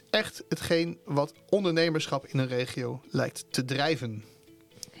onderwijs is echt hetgeen wat ondernemerschap in een regio lijkt te drijven.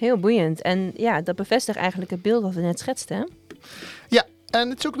 Heel boeiend. En ja, dat bevestigt eigenlijk het beeld dat we net schetsten. Hè? Ja, en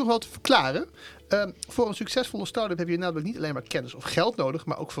het is ook nog wel te verklaren. Voor een succesvolle start-up heb je namelijk niet alleen maar kennis of geld nodig,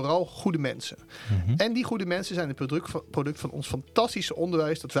 maar ook vooral goede mensen. En die goede mensen zijn het product van ons fantastische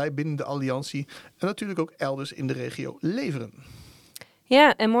onderwijs dat wij binnen de Alliantie en natuurlijk ook elders in de regio leveren.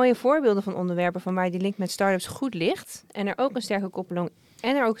 Ja, en mooie voorbeelden van onderwerpen van waar die link met start-ups goed ligt. En er ook een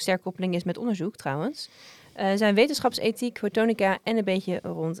sterke koppeling is met onderzoek trouwens. Zijn wetenschapsethiek, fotonica en een beetje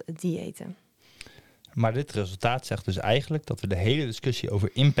rond diëten. Maar dit resultaat zegt dus eigenlijk dat we de hele discussie over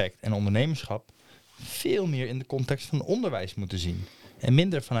impact en ondernemerschap veel meer in de context van onderwijs moeten zien. En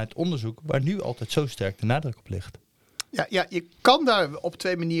minder vanuit onderzoek waar nu altijd zo sterk de nadruk op ligt. Ja, je kan daar op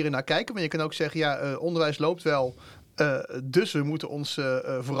 2 manieren naar kijken. Maar je kan ook zeggen, onderwijs loopt wel. Dus we moeten ons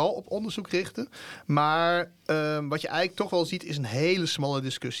vooral op onderzoek richten. Maar wat je eigenlijk toch wel ziet is een hele smalle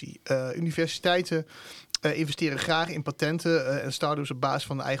discussie. Universiteiten investeren graag in patenten en start-ups op basis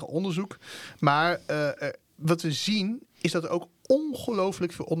van eigen onderzoek. Maar wat we zien is dat er ook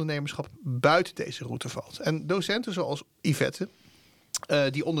ongelooflijk veel ondernemerschap buiten deze route valt. En docenten zoals Yvette,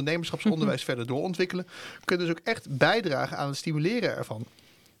 die ondernemerschapsonderwijs verder doorontwikkelen, kunnen dus ook echt bijdragen aan het stimuleren ervan.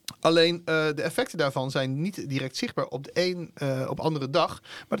 Alleen de effecten daarvan zijn niet direct zichtbaar op de op andere dag,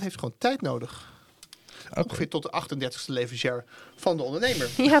 maar dat heeft gewoon tijd nodig. Okay. Ongeveer tot de 38e levensjaar van de ondernemer.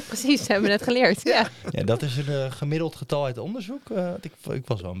 Ja, precies. Dat hebben we net geleerd. Ja, dat is een gemiddeld getal uit onderzoek. Ik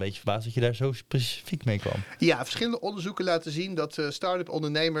was wel een beetje verbaasd dat je daar zo specifiek mee kwam. Ja, verschillende onderzoeken laten zien dat start-up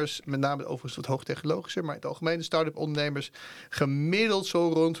ondernemers, met name overigens wat hoogtechnologische, maar in het algemeen start-up ondernemers gemiddeld zo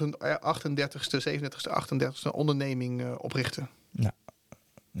rond hun 38e, 37e, 38e onderneming oprichten. Ja.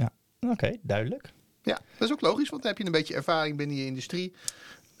 Oké, duidelijk. Ja, dat is ook logisch, want dan heb je een beetje ervaring binnen je industrie.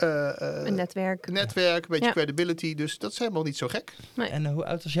 Een netwerk. Een beetje credibility. Dus dat is helemaal niet zo gek. Nee. En hoe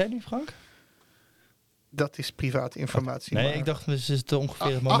oud was jij nu, Frank? Dat is private informatie. Nee, ik dacht, dus is het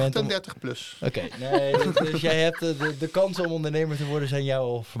ongeveer het moment 38 plus. Oké, nee, dus jij hebt de kansen om ondernemer te worden zijn jou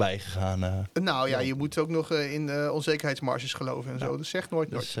al voorbij gegaan. Je moet ook nog in onzekerheidsmarges geloven en zo. Dus zeg nooit.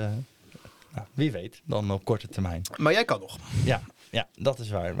 Dus, wie weet, dan op korte termijn. Maar jij kan nog. Ja, dat is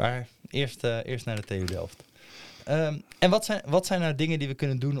waar. Maar eerst naar de TU Delft. En wat zijn nou dingen die we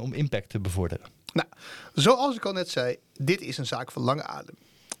kunnen doen om impact te bevorderen? Nou, zoals ik al net zei, dit is een zaak van lange adem.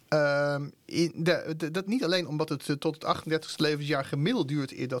 Dat niet alleen omdat het tot het 38e levensjaar gemiddeld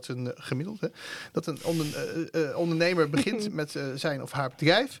duurt eer dat een ondernemer begint met zijn of haar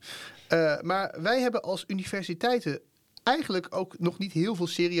bedrijf. Maar wij hebben als universiteiten eigenlijk ook nog niet heel veel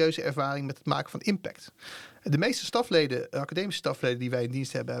serieuze ervaring met het maken van impact. De meeste stafleden, academische stafleden die wij in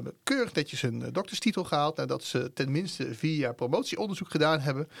dienst hebben, hebben keurig netjes hun dokterstitel gehaald nadat ze tenminste 4 jaar promotieonderzoek gedaan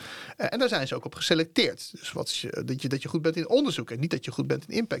hebben. En daar zijn ze ook op geselecteerd. Dus dat je goed bent in onderzoek en niet dat je goed bent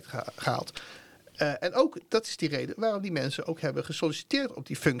in impact gehaald. En ook dat is die reden waarom die mensen ook hebben gesolliciteerd op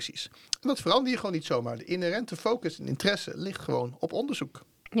die functies. En dat verander je gewoon niet zomaar. De inherente focus en interesse ligt gewoon op onderzoek.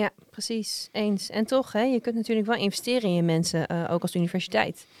 Ja, precies. Eens. En toch, je kunt natuurlijk wel investeren in je mensen, ook als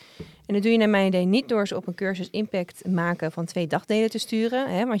universiteit. En dat doe je naar mijn idee niet door ze op een cursus impact maken van 2 dagdelen te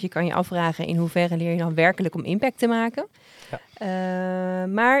sturen. Want je kan je afvragen in hoeverre leer je dan werkelijk om impact te maken. Ja.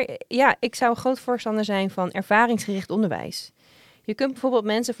 Maar ik zou een groot voorstander zijn van ervaringsgericht onderwijs. Je kunt bijvoorbeeld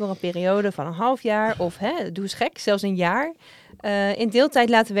mensen voor een periode van een half jaar of, doe eens gek, zelfs een jaar, in deeltijd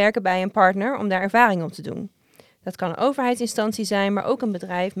laten werken bij een partner om daar ervaring op te doen. Dat kan een overheidsinstantie zijn, maar ook een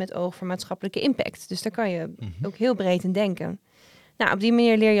bedrijf met oog voor maatschappelijke impact. Dus daar kan je ook heel breed in denken. Nou, op die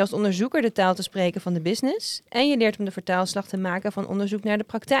manier leer je als onderzoeker de taal te spreken van de business. En je leert om de vertaalslag te maken van onderzoek naar de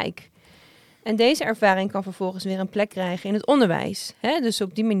praktijk. En deze ervaring kan vervolgens weer een plek krijgen in het onderwijs. Dus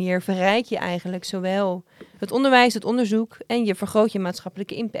op die manier verrijk je eigenlijk zowel het onderwijs, het onderzoek en je vergroot je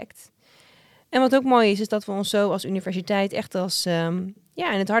maatschappelijke impact. En wat ook mooi is dat we ons zo als universiteit echt als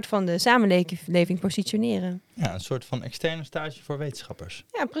in het hart van de samenleving positioneren. Ja, een soort van externe stage voor wetenschappers.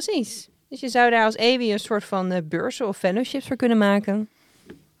 Ja, precies. Dus je zou daar als EWUU een soort van beurzen of fellowships voor kunnen maken.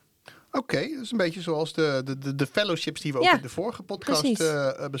 Oké, dat is een beetje zoals de fellowships die we ook in de vorige podcast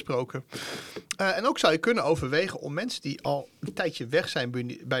besproken. En ook zou je kunnen overwegen om mensen die al een tijdje weg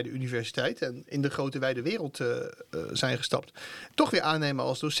zijn bij de universiteit en in de grote wijde wereld zijn gestapt, toch weer aannemen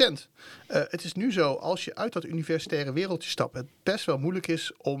als docent. Het is nu zo, als je uit dat universitaire wereldje stapt, het best wel moeilijk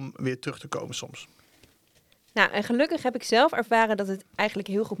is om weer terug te komen soms. Nou, en gelukkig heb ik zelf ervaren dat het eigenlijk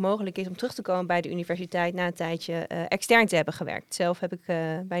heel goed mogelijk is om terug te komen bij de universiteit na een tijdje extern te hebben gewerkt. Zelf heb ik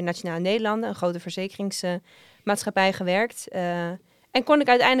bij Nationale Nederlanden, een grote verzekeringsmaatschappij, gewerkt. En kon ik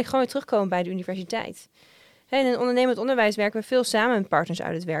uiteindelijk gewoon weer terugkomen bij de universiteit. En in ondernemend onderwijs werken we veel samen met partners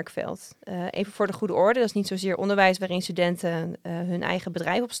uit het werkveld. Even voor de goede orde, dat is niet zozeer onderwijs waarin studenten hun eigen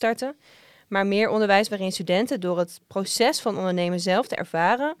bedrijf opstarten, maar meer onderwijs waarin studenten door het proces van ondernemen zelf te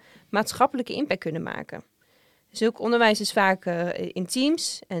ervaren maatschappelijke impact kunnen maken. Zulk onderwijs is vaak in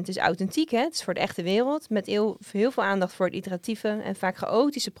teams en het is authentiek, het is voor de echte wereld, met heel veel aandacht voor het iteratieve en vaak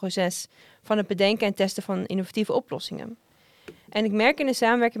chaotische proces van het bedenken en testen van innovatieve oplossingen. En ik merk in de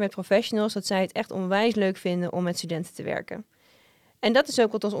samenwerking met professionals dat zij het echt onwijs leuk vinden om met studenten te werken. En dat is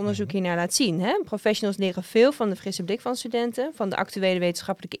ook wat ons onderzoek hiernaar laat zien. Professionals leren veel van de frisse blik van studenten, van de actuele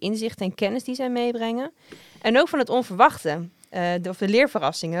wetenschappelijke inzichten en kennis die zij meebrengen. En ook van het onverwachte. of de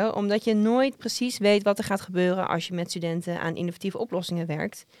leerverrassingen, omdat je nooit precies weet wat er gaat gebeuren als je met studenten aan innovatieve oplossingen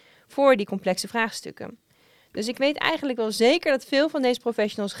werkt voor die complexe vraagstukken. Dus ik weet eigenlijk wel zeker dat veel van deze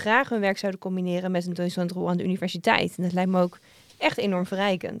professionals graag hun werk zouden combineren met een docentrol aan de universiteit. En dat lijkt me ook echt enorm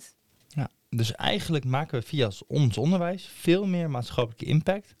verrijkend. Ja, dus eigenlijk maken we via ons onderwijs veel meer maatschappelijke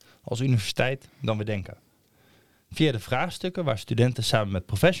impact als universiteit dan we denken. Via de vraagstukken waar studenten samen met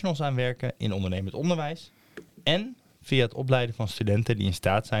professionals aan werken in ondernemend onderwijs en via het opleiden van studenten die in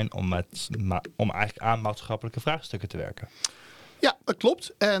staat zijn om eigenlijk aan maatschappelijke vraagstukken te werken. Ja, dat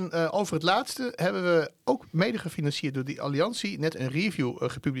klopt. En over het laatste hebben we ook mede gefinancierd door die alliantie net een review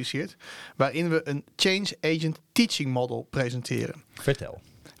gepubliceerd, waarin we een Change Agent Teaching Model presenteren. Vertel.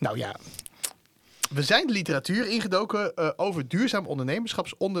 Nou ja, we zijn de literatuur ingedoken over duurzaam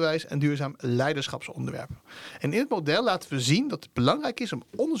ondernemerschapsonderwijs en duurzaam leiderschapsonderwerpen. En in het model laten we zien dat het belangrijk is om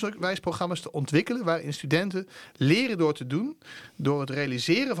onderwijsprogramma's te ontwikkelen waarin studenten leren door te doen, door het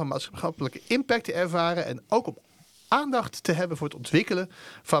realiseren van maatschappelijke impact te ervaren en ook op aandacht te hebben voor het ontwikkelen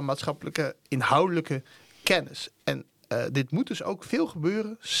van maatschappelijke inhoudelijke kennis. En dit moet dus ook veel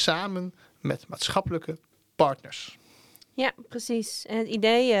gebeuren samen met maatschappelijke partners. Ja, precies. En het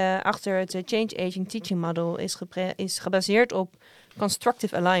idee achter het Change Agent Teaching Model is gebaseerd op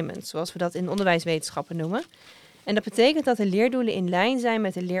constructive alignment, zoals we dat in onderwijswetenschappen noemen. En dat betekent dat de leerdoelen in lijn zijn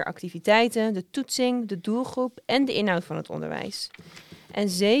met de leeractiviteiten, de toetsing, de doelgroep en de inhoud van het onderwijs. En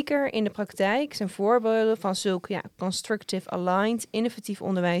zeker in de praktijk zijn voorbeelden van zulk constructive aligned, innovatief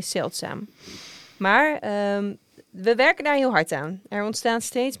onderwijs zeldzaam. Maar we werken daar heel hard aan. Er ontstaan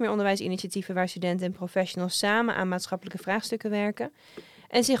steeds meer onderwijsinitiatieven waar studenten en professionals samen aan maatschappelijke vraagstukken werken.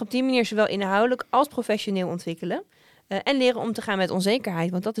 En zich op die manier zowel inhoudelijk als professioneel ontwikkelen. En leren om te gaan met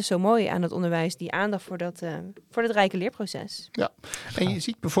onzekerheid. Want dat is zo mooi aan het onderwijs, die aandacht voor dat rijke leerproces. Ja, en je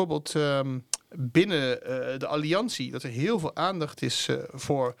ziet bijvoorbeeld binnen de alliantie dat er heel veel aandacht is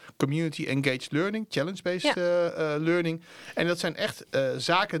voor community engaged learning, challenge-based learning. En dat zijn echt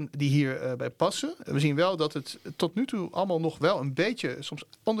zaken die hierbij passen. We zien wel dat het tot nu toe allemaal nog wel een beetje soms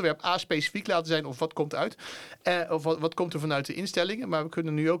onderwerp A specifiek laten zijn of wat komt uit. Of wat komt er vanuit de instellingen. Maar we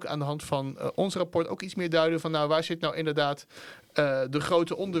kunnen nu ook aan de hand van ons rapport ook iets meer duiden van nou waar zit nou inderdaad de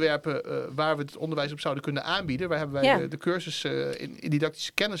grote onderwerpen waar we het onderwijs op zouden kunnen aanbieden. Waar hebben wij de cursus in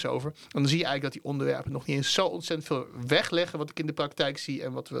didactische kennis over. En dan zie je eigenlijk dat die onderwerpen nog niet eens zo ontzettend veel wegleggen wat ik in de praktijk zie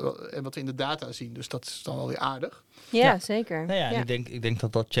en wat we in de data zien. Dus dat is dan alweer aardig. Ja, zeker. Nou ja, en ik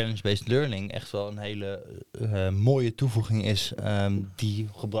denk dat challenge-based learning echt wel een hele mooie toevoeging is die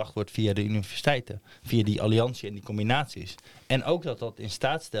gebracht wordt via de universiteiten. Via die alliantie en die combinaties. En ook dat in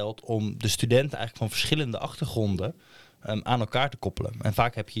staat stelt om de studenten eigenlijk van verschillende achtergronden aan elkaar te koppelen. En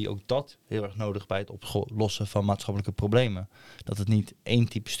vaak heb je ook dat heel erg nodig bij het oplossen van maatschappelijke problemen. Dat het niet één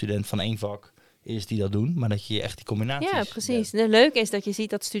type student van één vak is die dat doen, maar dat je echt die combinaties... Ja, precies. Het leuke is dat je ziet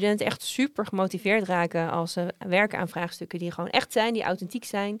dat studenten echt super gemotiveerd raken als ze werken aan vraagstukken die gewoon echt zijn, die authentiek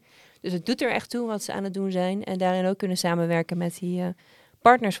zijn. Dus het doet er echt toe wat ze aan het doen zijn en daarin ook kunnen samenwerken met die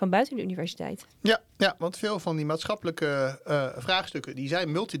partners van buiten de universiteit. Ja, want veel van die maatschappelijke vraagstukken die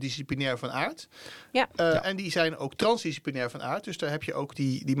zijn multidisciplinair van aard. En die zijn ook transdisciplinair van aard. Dus daar heb je ook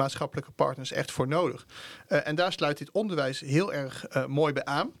die maatschappelijke partners echt voor nodig. En daar sluit dit onderwijs heel erg mooi bij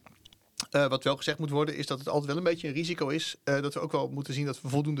aan. Wat wel gezegd moet worden is dat het altijd wel een beetje een risico is. Dat we ook wel moeten zien dat we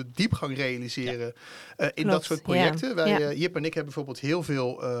voldoende diepgang realiseren in dat soort projecten. Wij, Jip en ik hebben bijvoorbeeld heel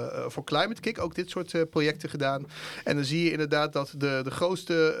veel voor Climate Kick ook dit soort projecten gedaan. En dan zie je inderdaad dat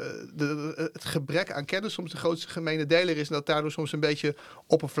het gebrek aan kennis soms de grootste gemene deler is. En dat daardoor soms een beetje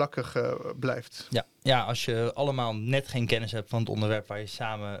oppervlakkig blijft. Ja, als je allemaal net geen kennis hebt van het onderwerp waar je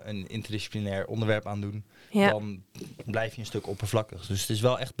samen een interdisciplinair onderwerp aan doet, dan blijf je een stuk oppervlakkig. Dus het is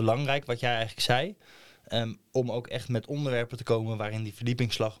wel echt belangrijk wat jij eigenlijk zei, om ook echt met onderwerpen te komen waarin die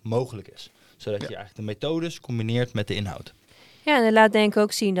verdiepingsslag mogelijk is. Zodat je eigenlijk de methodes combineert met de inhoud. Ja, en dat laat denk ik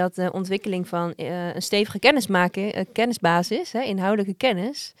ook zien dat de ontwikkeling van een stevige kennisbasis, inhoudelijke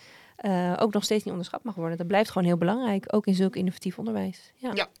kennis, ook nog steeds niet onderschat mag worden. Dat blijft gewoon heel belangrijk, ook in zulk innovatief onderwijs.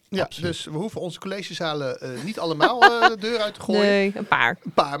 Ja, dus we hoeven onze collegezalen niet allemaal de deur uit te gooien. Nee, een paar.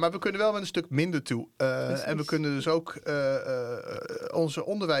 Maar we kunnen wel met een stuk minder toe. En we kunnen dus ook onze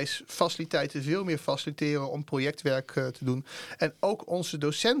onderwijsfaciliteiten veel meer faciliteren om projectwerk te doen. En ook onze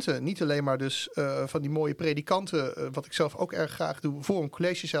docenten, niet alleen maar dus van die mooie predikanten, wat ik zelf ook erg graag doe, voor een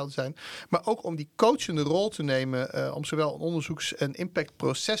collegezaal te zijn. Maar ook om die coachende rol te nemen, om zowel een onderzoeks- en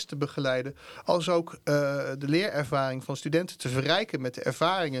impactproces te begeleiden, als ook de leerervaring van studenten te verrijken met de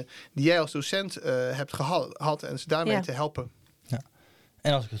ervaringen die jij als docent hebt gehad en ze daarmee te helpen. Ja.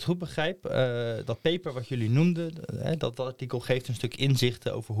 En als ik het goed begrijp, dat paper wat jullie noemden, dat artikel geeft een stuk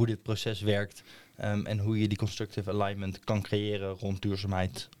inzichten over hoe dit proces werkt. En hoe je die constructive alignment kan creëren rond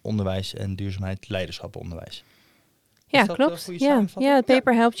duurzaamheid onderwijs en duurzaamheid leiderschap onderwijs. Ja, Is dat klopt. goede samenvatting? Ja, het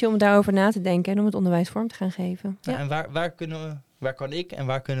paper helpt je om daarover na te denken en om het onderwijs vorm te gaan geven. Ja. En waar kan ik en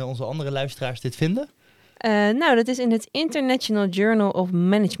waar kunnen onze andere luisteraars dit vinden? Dat is in het International Journal of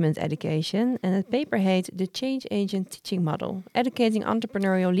Management Education. En het paper heet The Change Agent Teaching Model. Educating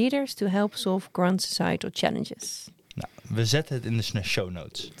Entrepreneurial Leaders to Help Solve Current Societal Challenges. Nou, we zetten het in de show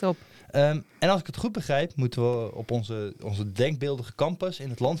notes. Top. En als ik het goed begrijp, moeten we op onze denkbeeldige campus in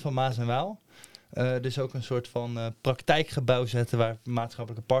het land van Maas en Waal dus ook een soort van praktijkgebouw zetten waar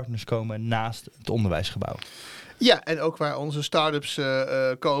maatschappelijke partners komen naast het onderwijsgebouw. Ja, en ook waar onze start-ups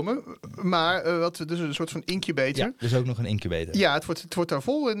komen. Maar dus een soort van incubator. Ja, dus ook nog een incubator. Ja, het wordt daar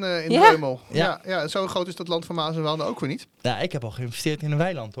vol in Dreumel. Ja. Ja, zo groot is dat land van Maas en Waal nou ook weer niet. Ja, ik heb al geïnvesteerd in een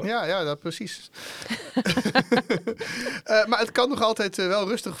weiland, hoor. Ja, dat precies. Maar het kan nog altijd wel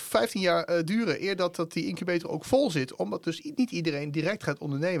rustig 15 jaar duren eer dat die incubator ook vol zit. Omdat dus niet iedereen direct gaat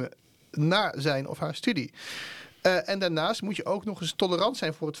ondernemen na zijn of haar studie. En daarnaast moet je ook nog eens tolerant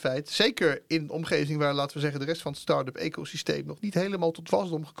zijn voor het feit, zeker in een omgeving waar, laten we zeggen, de rest van het start-up ecosysteem nog niet helemaal tot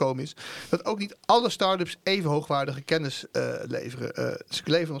wasdom gekomen is, dat ook niet alle start-ups even hoogwaardige kennis leveren. Ze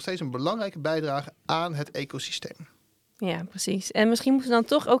leveren nog steeds een belangrijke bijdrage aan het ecosysteem. Ja, precies. En misschien moeten we dan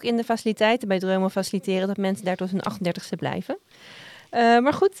toch ook in de faciliteiten bij Dreumel faciliteren dat mensen daar tot hun 38ste blijven.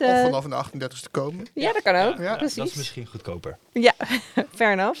 Maar goed. Of vanaf een 38ste komen. Ja, dat kan ook. Ja, precies. Dat is misschien goedkoper. Ja,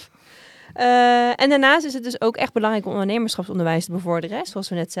 fair enough. En daarnaast is het dus ook echt belangrijk om ondernemerschapsonderwijs te bevorderen, zoals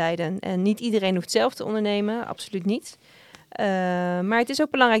we net zeiden. En niet iedereen hoeft zelf te ondernemen, absoluut niet. Maar het is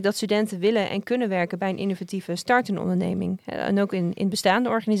ook belangrijk dat studenten willen en kunnen werken bij een innovatieve start-up onderneming. En ook in bestaande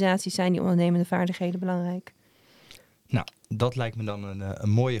organisaties zijn die ondernemende vaardigheden belangrijk. Nou, dat lijkt me dan een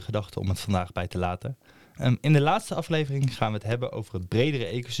mooie gedachte om het vandaag bij te laten. In de laatste aflevering gaan we het hebben over het bredere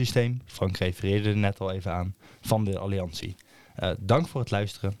ecosysteem, Frank refereerde er net al even aan, van de Alliantie. Dank voor het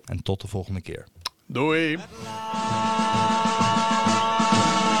luisteren en tot de volgende keer. Doei!